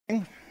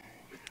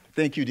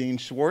Thank you, Dean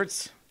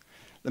Schwartz.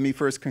 Let me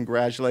first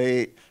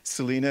congratulate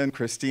Selena and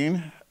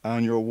Christine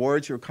on your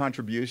awards. Your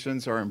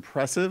contributions are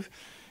impressive,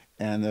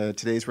 and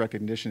today's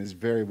recognition is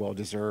very well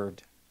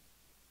deserved.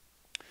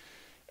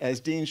 As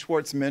Dean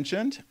Schwartz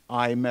mentioned,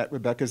 I met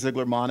Rebecca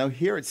Zeigler Mano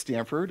here at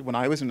Stanford when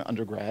I was an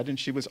undergrad, and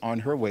she was on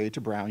her way to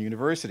Brown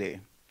University.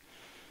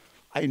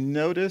 I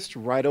noticed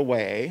right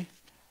away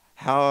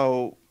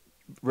how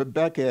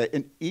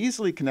Rebecca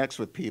easily connects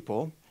with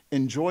people,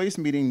 enjoys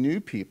meeting new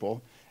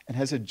people, and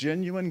has a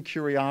genuine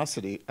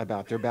curiosity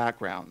about their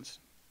backgrounds.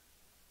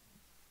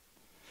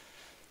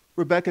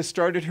 Rebecca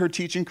started her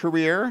teaching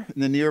career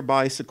in the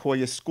nearby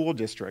Sequoia School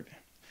District.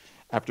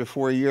 After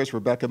 4 years,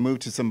 Rebecca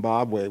moved to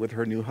Zimbabwe with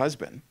her new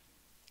husband.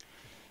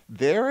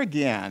 There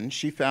again,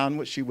 she found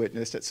what she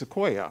witnessed at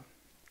Sequoia.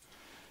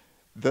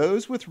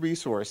 Those with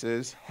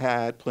resources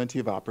had plenty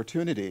of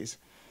opportunities,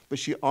 but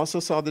she also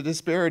saw the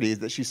disparities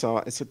that she saw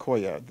at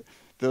Sequoia.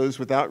 Those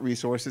without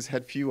resources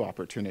had few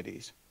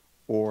opportunities,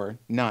 or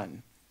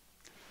none.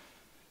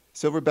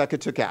 So Rebecca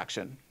took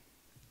action.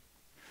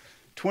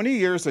 20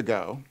 years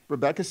ago,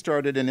 Rebecca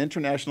started an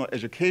international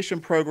education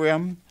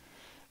program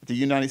at the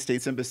United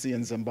States Embassy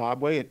in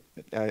Zimbabwe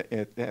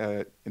in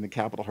the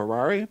capital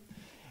Harare.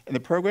 And the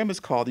program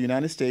is called the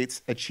United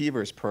States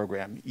Achievers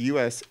Program,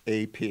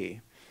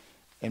 USAP.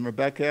 And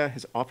Rebecca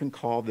has often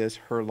called this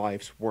her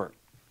life's work.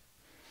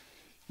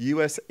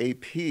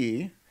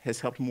 USAP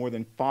has helped more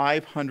than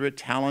 500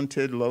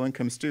 talented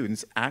low-income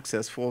students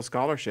access full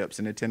scholarships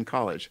and attend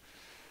college,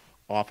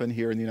 often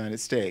here in the United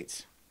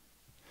States.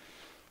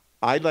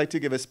 I'd like to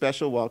give a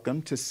special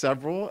welcome to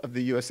several of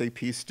the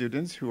USAP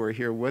students who are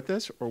here with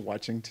us or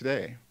watching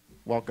today.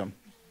 Welcome.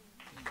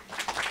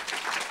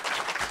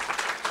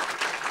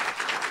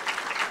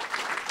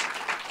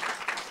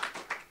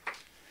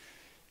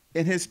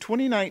 In his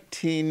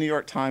 2019 New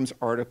York Times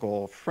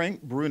article,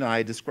 Frank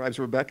Bruni describes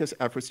Rebecca's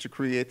efforts to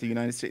create the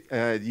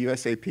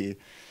USAP.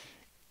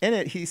 In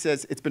it, he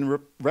says it's been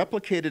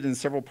replicated in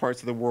several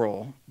parts of the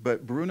world,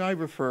 but Bruni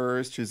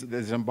refers to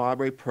the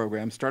Zimbabwe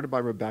program started by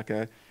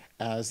Rebecca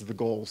as the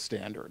gold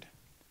standard.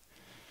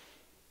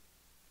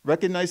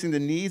 Recognizing the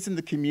needs in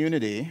the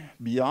community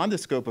beyond the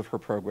scope of her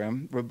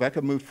program,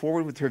 Rebecca moved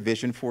forward with her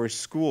vision for a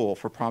school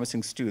for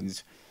promising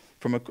students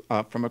from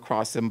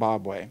across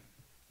Zimbabwe.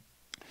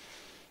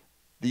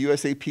 The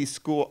USAP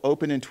school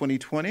opened in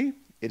 2020.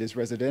 It is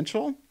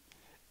residential.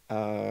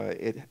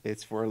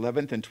 It's for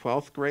 11th and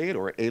 12th grade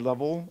or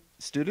A-level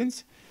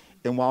students.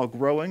 And while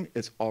growing,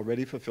 it's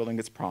already fulfilling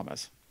its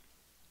promise.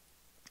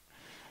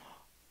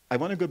 I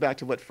want to go back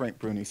to what Frank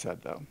Bruni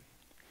said, though.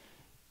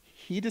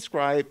 He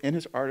described, in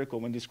his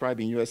article when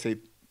describing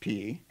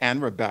USAP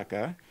and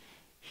Rebecca,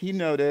 he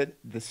noted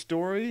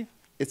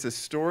it's a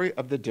story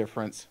of the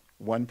difference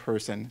one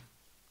person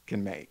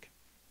can make.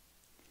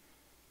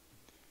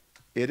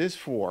 It is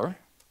for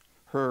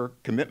her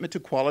commitment to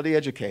quality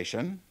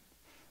education,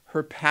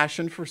 her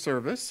passion for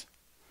service,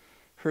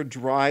 her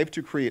drive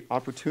to create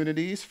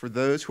opportunities for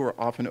those who are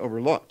often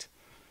overlooked,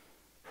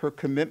 her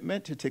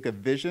commitment to take a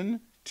vision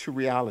to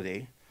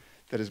reality.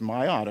 That is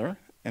my honor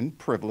and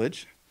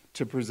privilege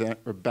to present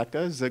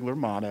Rebecca Zeigler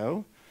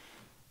Mano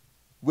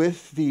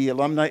with the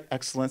Alumni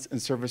Excellence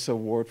in Service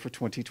Award for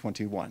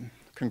 2021.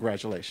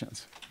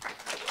 Congratulations.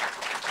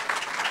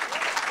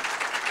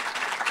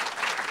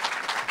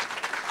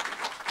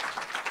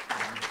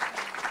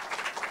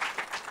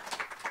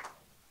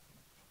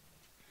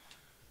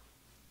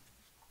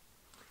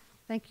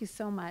 Thank you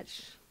so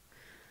much.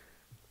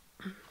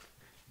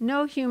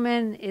 No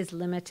human is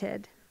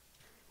limited.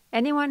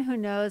 Anyone who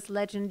knows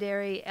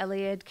legendary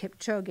Eliud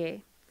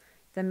Kipchoge,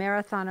 the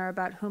marathoner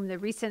about whom the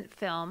recent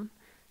film,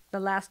 The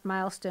Last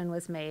Milestone,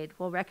 was made,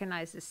 will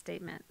recognize this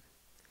statement.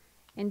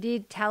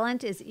 Indeed,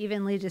 talent is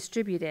evenly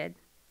distributed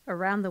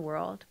around the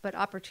world, but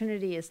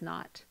opportunity is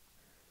not.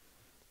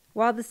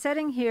 While the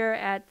setting here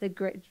at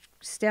the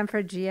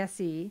Stanford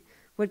GSE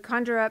would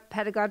conjure up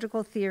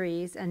pedagogical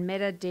theories and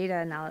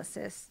metadata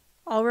analysis,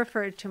 all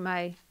referred to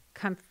my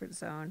comfort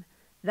zone,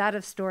 that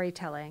of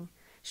storytelling,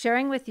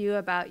 sharing with you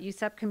about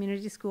USAP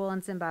Community School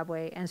in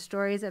Zimbabwe and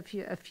stories of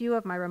a few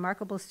of my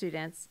remarkable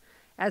students,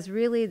 as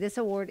really this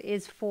award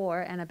is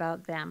for and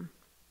about them.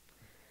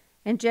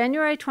 In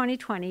January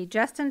 2020,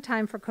 just in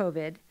time for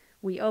COVID,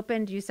 we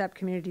opened USAP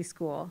Community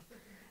School,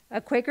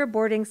 a Quaker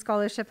boarding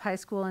scholarship high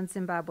school in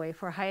Zimbabwe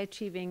for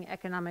high-achieving,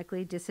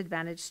 economically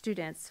disadvantaged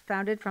students,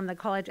 founded from the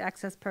college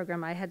access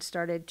program I had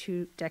started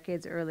 2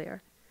 decades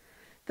earlier.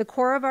 The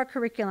core of our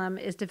curriculum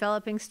is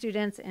developing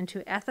students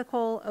into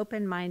ethical,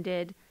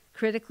 open-minded,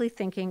 critically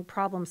thinking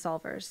problem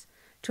solvers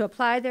to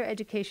apply their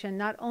education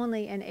not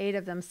only in aid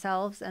of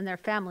themselves and their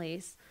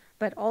families,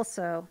 but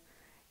also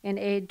in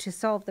aid to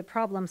solve the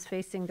problems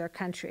facing their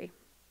country.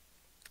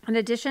 In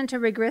addition to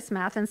rigorous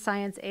math and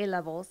science A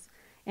levels,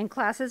 in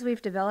classes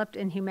we've developed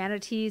in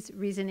humanities,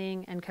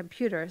 reasoning, and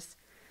computers,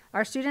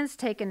 our students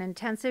take an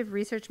intensive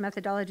research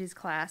methodologies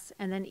class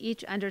and then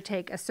each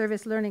undertake a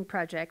service learning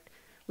project,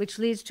 which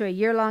leads to a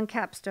year-long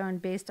capstone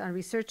based on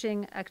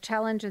researching a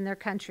challenge in their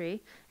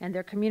country and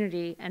their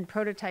community and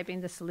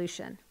prototyping the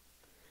solution.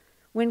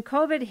 When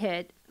COVID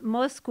hit,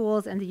 most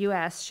schools in the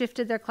US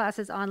shifted their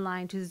classes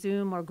online to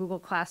Zoom or Google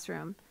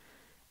Classroom.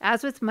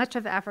 As with much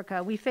of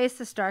Africa, we faced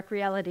the stark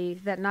reality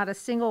that not a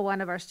single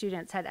one of our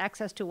students had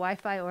access to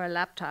Wi-Fi or a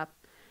laptop,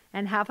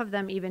 and half of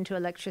them even to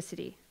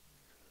electricity.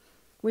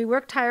 We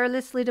worked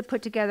tirelessly to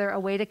put together a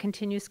way to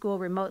continue school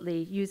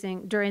remotely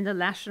during the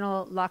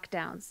national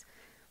lockdowns.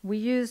 We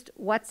used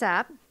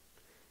WhatsApp,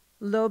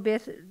 low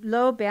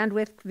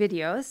bandwidth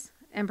videos,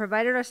 and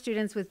provided our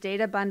students with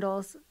data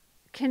bundles,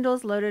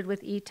 Kindles loaded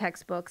with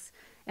e-textbooks,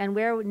 and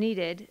where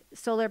needed,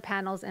 solar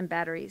panels and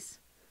batteries.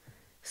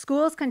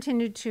 Schools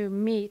continued to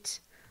meet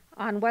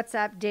on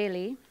WhatsApp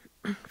daily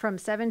from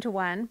 7 to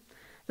 1,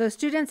 though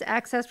students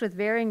accessed with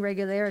varying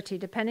regularity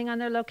depending on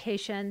their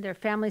location, their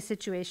family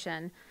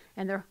situation,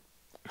 and their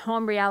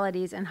home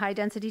realities in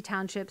high-density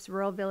townships,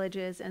 rural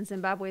villages, and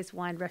Zimbabwe's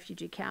one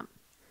refugee camp.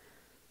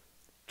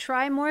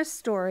 Try More's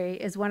story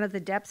is one of the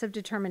depths of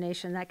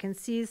determination that can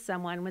seize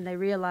someone when they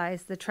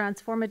realize the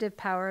transformative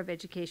power of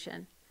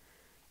education.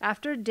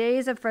 After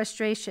days of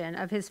frustration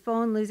of his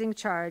phone losing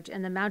charge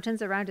and the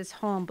mountains around his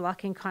home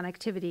blocking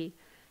connectivity,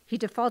 he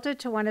defaulted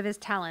to one of his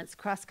talents,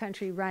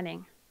 cross-country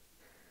running.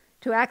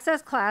 To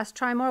access class,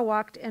 Try More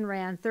walked and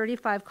ran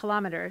 35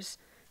 kilometers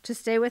to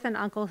stay with an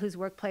uncle whose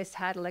workplace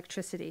had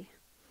electricity.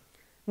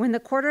 When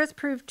the quarters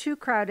proved too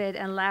crowded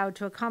and loud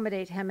to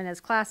accommodate him in his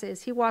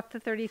classes, he walked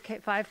the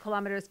 35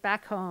 kilometers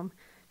back home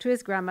to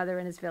his grandmother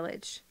in his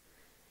village.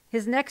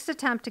 His next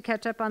attempt to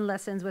catch up on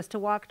lessons was to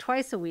walk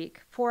twice a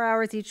week, 4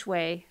 hours each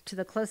way, to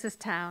the closest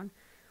town,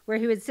 where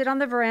he would sit on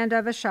the veranda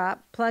of a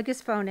shop, plug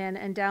his phone in,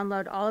 and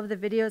download all of the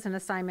videos and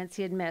assignments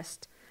he had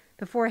missed,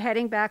 before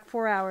heading back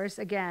 4 hours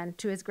again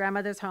to his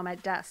grandmother's home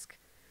at dusk.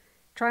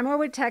 Try More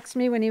would text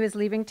me when he was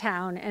leaving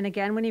town, and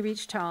again when he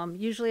reached home,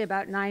 usually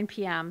about 9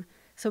 p.m.,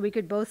 so we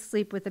could both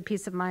sleep with the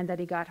peace of mind that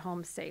he got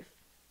home safe.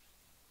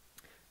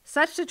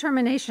 Such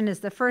determination is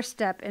the first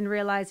step in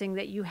realizing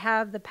that you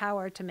have the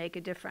power to make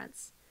a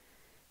difference.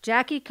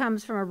 Jackie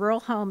comes from a rural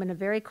home in a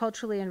very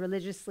culturally and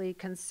religiously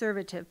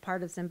conservative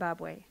part of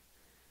Zimbabwe.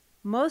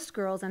 Most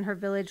girls in her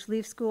village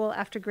leave school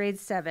after grade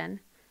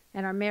 7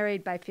 and are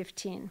married by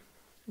 15.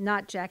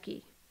 Not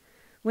Jackie.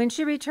 When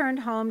she returned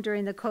home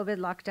during the COVID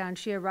lockdown,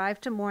 she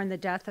arrived to mourn the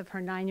death of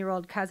her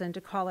 9-year-old cousin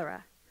to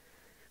cholera.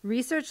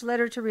 Research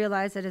led her to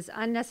realize that his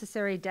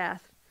unnecessary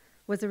death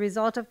was a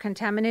result of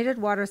contaminated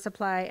water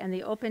supply and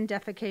the open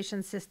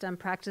defecation system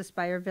practiced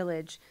by her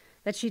village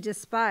that she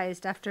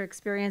despised after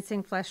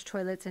experiencing flush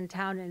toilets in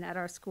town and at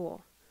our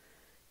school.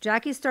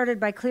 Jackie started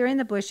by clearing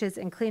the bushes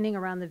and cleaning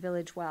around the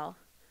village well.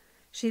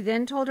 She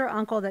then told her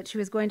uncle that she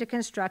was going to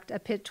construct a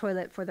pit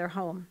toilet for their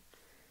home.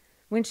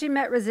 When she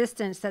met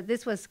resistance that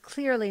this was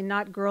clearly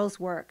not girls'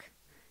 work,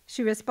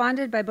 she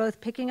responded by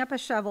both picking up a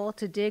shovel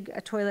to dig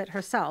a toilet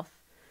herself,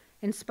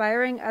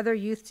 inspiring other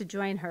youth to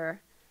join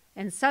her,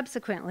 and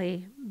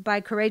subsequently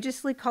by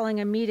courageously calling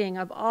a meeting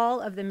of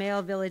all of the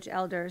male village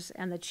elders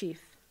and the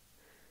chief.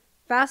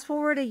 Fast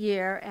forward a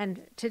year,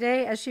 and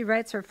today, as she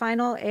writes her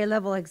final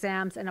A-level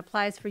exams and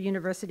applies for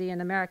university in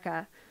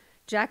America,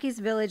 Jackie's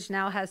village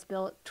now has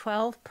built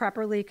 12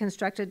 properly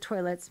constructed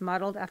toilets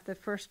modeled after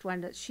the first one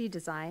that she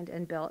designed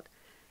and built,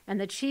 and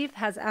the chief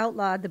has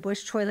outlawed the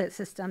bush toilet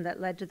system that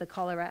led to the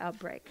cholera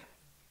outbreak.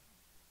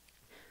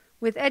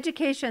 With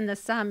education, the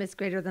sum is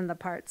greater than the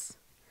parts.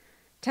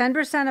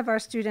 10% of our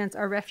students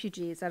are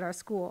refugees at our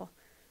school,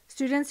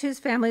 students whose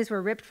families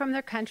were ripped from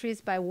their countries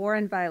by war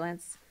and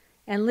violence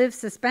and live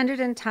suspended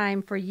in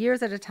time for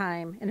years at a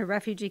time in a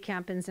refugee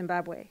camp in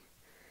Zimbabwe.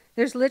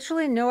 There's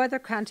literally no other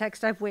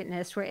context I've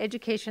witnessed where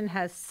education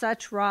has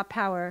such raw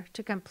power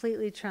to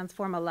completely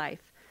transform a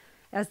life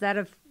as that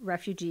of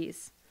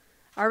refugees.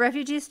 Our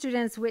refugee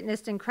students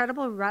witnessed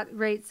incredible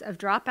rates of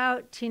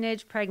dropout,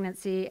 teenage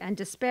pregnancy, and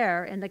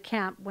despair in the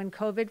camp when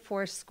COVID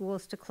forced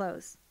schools to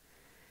close.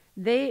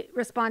 They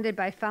responded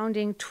by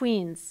founding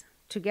Tweens.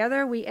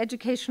 Together, we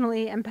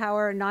educationally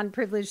empower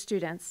non-privileged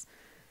students,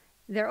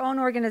 their own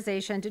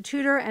organization, to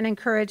tutor and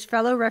encourage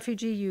fellow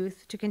refugee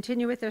youth to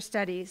continue with their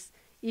studies,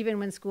 even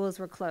when schools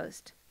were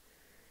closed.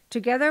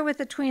 Together with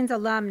the Tweens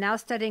alum now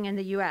studying in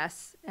the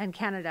US and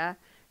Canada,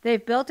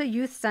 they've built a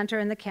youth center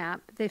in the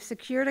camp, they've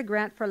secured a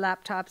grant for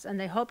laptops, and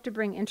they hope to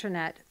bring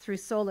internet through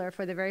solar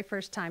for the very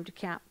first time to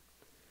camp.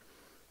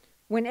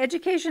 When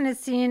education is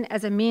seen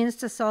as a means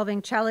to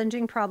solving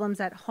challenging problems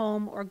at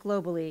home or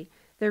globally,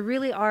 there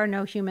really are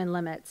no human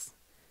limits.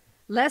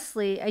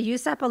 Leslie, a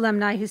USAP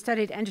alumni who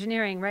studied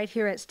engineering right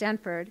here at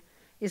Stanford,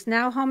 is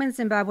now home in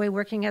Zimbabwe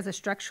working as a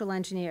structural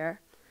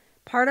engineer,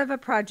 part of a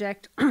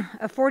project,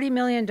 a $40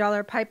 million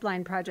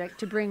pipeline project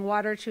to bring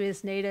water to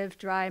his native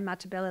dry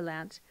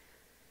Matabeleland.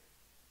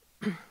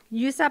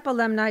 USAP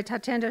alumni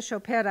Tatenda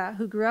Chopera,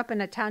 who grew up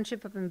in a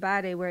township of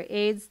Mbare where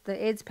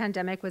the AIDS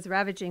pandemic was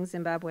ravaging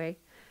Zimbabwe,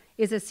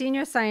 is a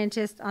senior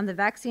scientist on the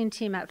vaccine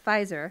team at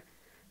Pfizer,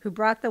 who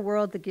brought the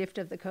world the gift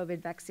of the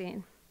COVID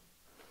vaccine.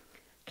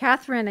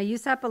 Catherine, a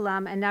USAP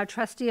alum and now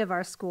trustee of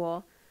our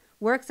school,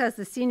 works as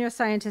the senior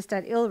scientist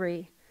at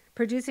ILRI,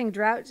 producing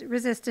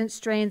drought-resistant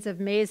strains of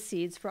maize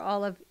seeds for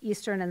all of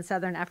Eastern and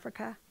Southern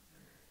Africa.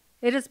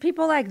 It is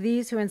people like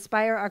these who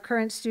inspire our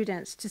current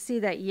students to see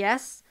that,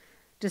 yes,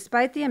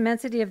 despite the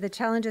immensity of the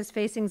challenges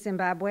facing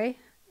Zimbabwe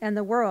and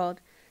the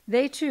world,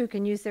 they too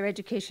can use their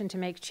education to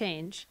make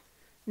change.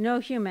 No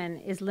human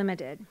is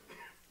limited.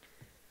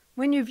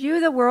 When you view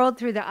the world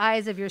through the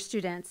eyes of your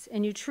students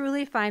and you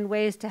truly find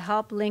ways to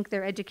help link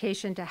their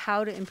education to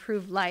how to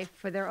improve life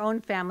for their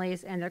own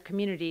families and their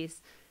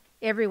communities,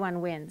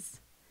 everyone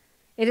wins.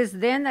 It is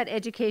then that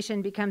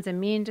education becomes a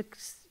means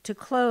to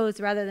close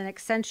rather than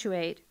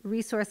accentuate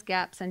resource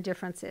gaps and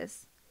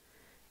differences.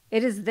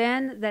 It is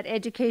then that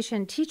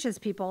education teaches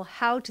people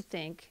how to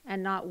think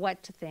and not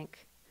what to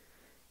think.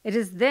 It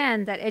is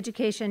then that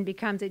education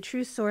becomes a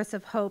true source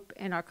of hope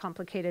in our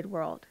complicated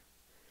world.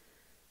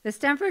 The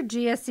Stanford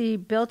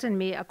GSE built in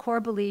me a core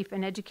belief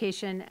in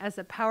education as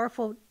a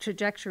powerful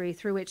trajectory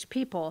through which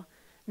people,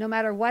 no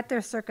matter what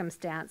their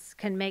circumstance,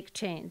 can make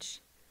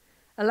change.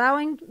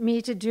 Allowing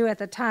me to do at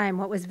the time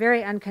what was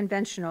very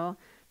unconventional,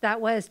 that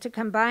was to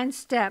combine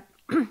STEP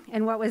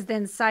and what was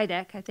then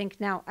SciDec, I think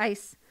now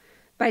ICE,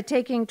 by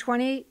taking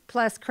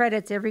 20+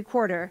 credits every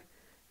quarter,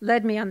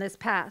 led me on this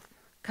path.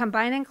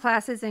 Combining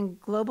classes in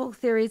global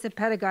theories of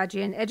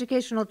pedagogy and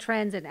educational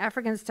trends in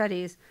African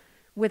studies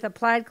with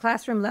applied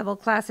classroom-level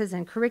classes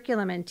in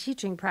curriculum and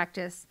teaching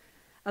practice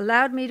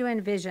allowed me to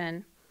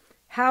envision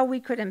how we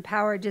could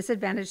empower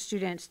disadvantaged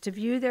students to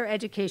view their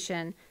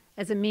education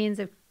as a means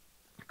of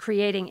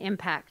creating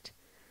impact.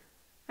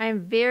 I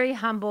am very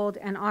humbled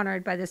and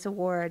honored by this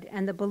award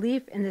and the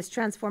belief in this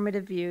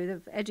transformative view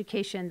of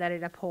education that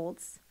it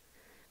upholds.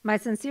 My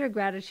sincere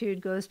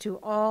gratitude goes to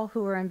all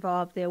who were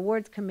involved, the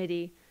awards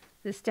committee,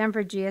 the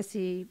Stanford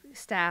GSE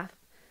staff,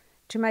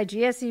 to my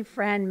GSE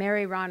friend,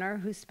 Mary Ronner,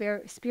 who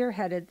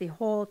spearheaded the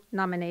whole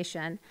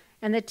nomination,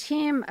 and the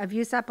team of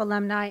USAP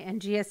alumni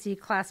and GSE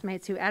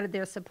classmates who added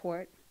their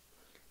support,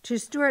 to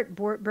Stuart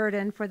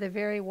Burden for the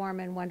very warm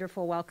and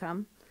wonderful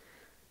welcome,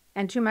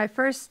 and to my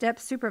first STEP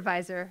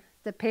supervisor,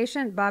 the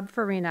patient Bob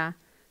Farina,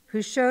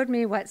 who showed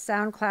me what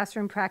sound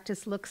classroom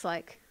practice looks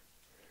like.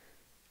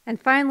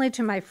 And finally,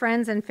 to my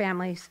friends and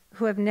families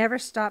who have never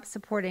stopped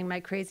supporting my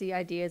crazy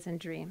ideas and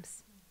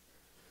dreams.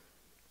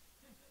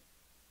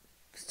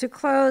 To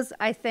close,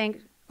 I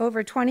thank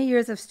over 20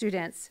 years of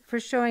students for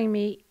showing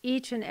me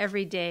each and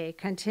every day,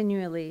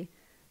 continually,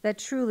 that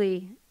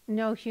truly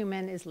no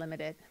human is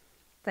limited.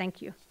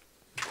 Thank you.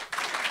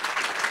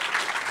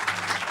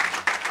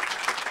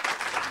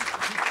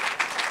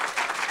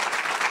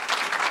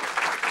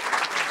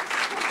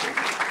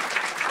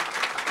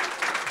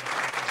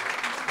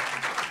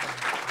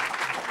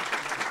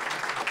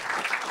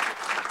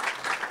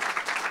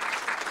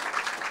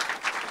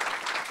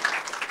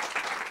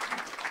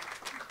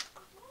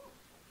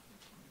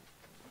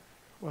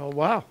 Well,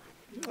 wow.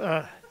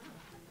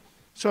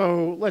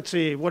 So let's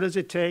see, what does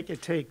it take?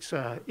 It takes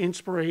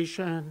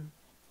inspiration,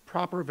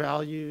 proper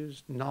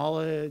values,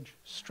 knowledge,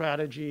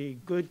 strategy,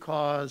 good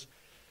cause,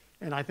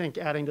 and I think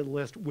adding to the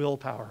list,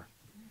 willpower,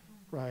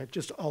 right?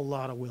 Just a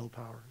lot of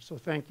willpower. So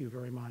thank you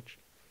very much.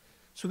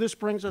 So this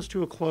brings us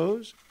to a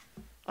close.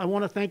 I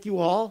want to thank you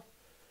all.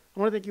 I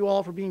want to thank you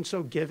all for being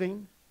so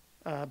giving.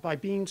 By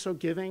being so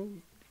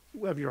giving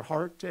of your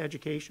heart to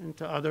education,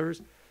 to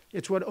others,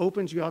 it's what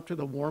opens you up to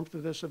the warmth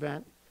of this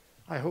event.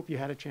 I hope you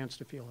had a chance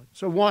to feel it.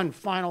 So one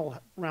final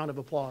round of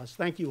applause.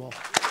 Thank you all.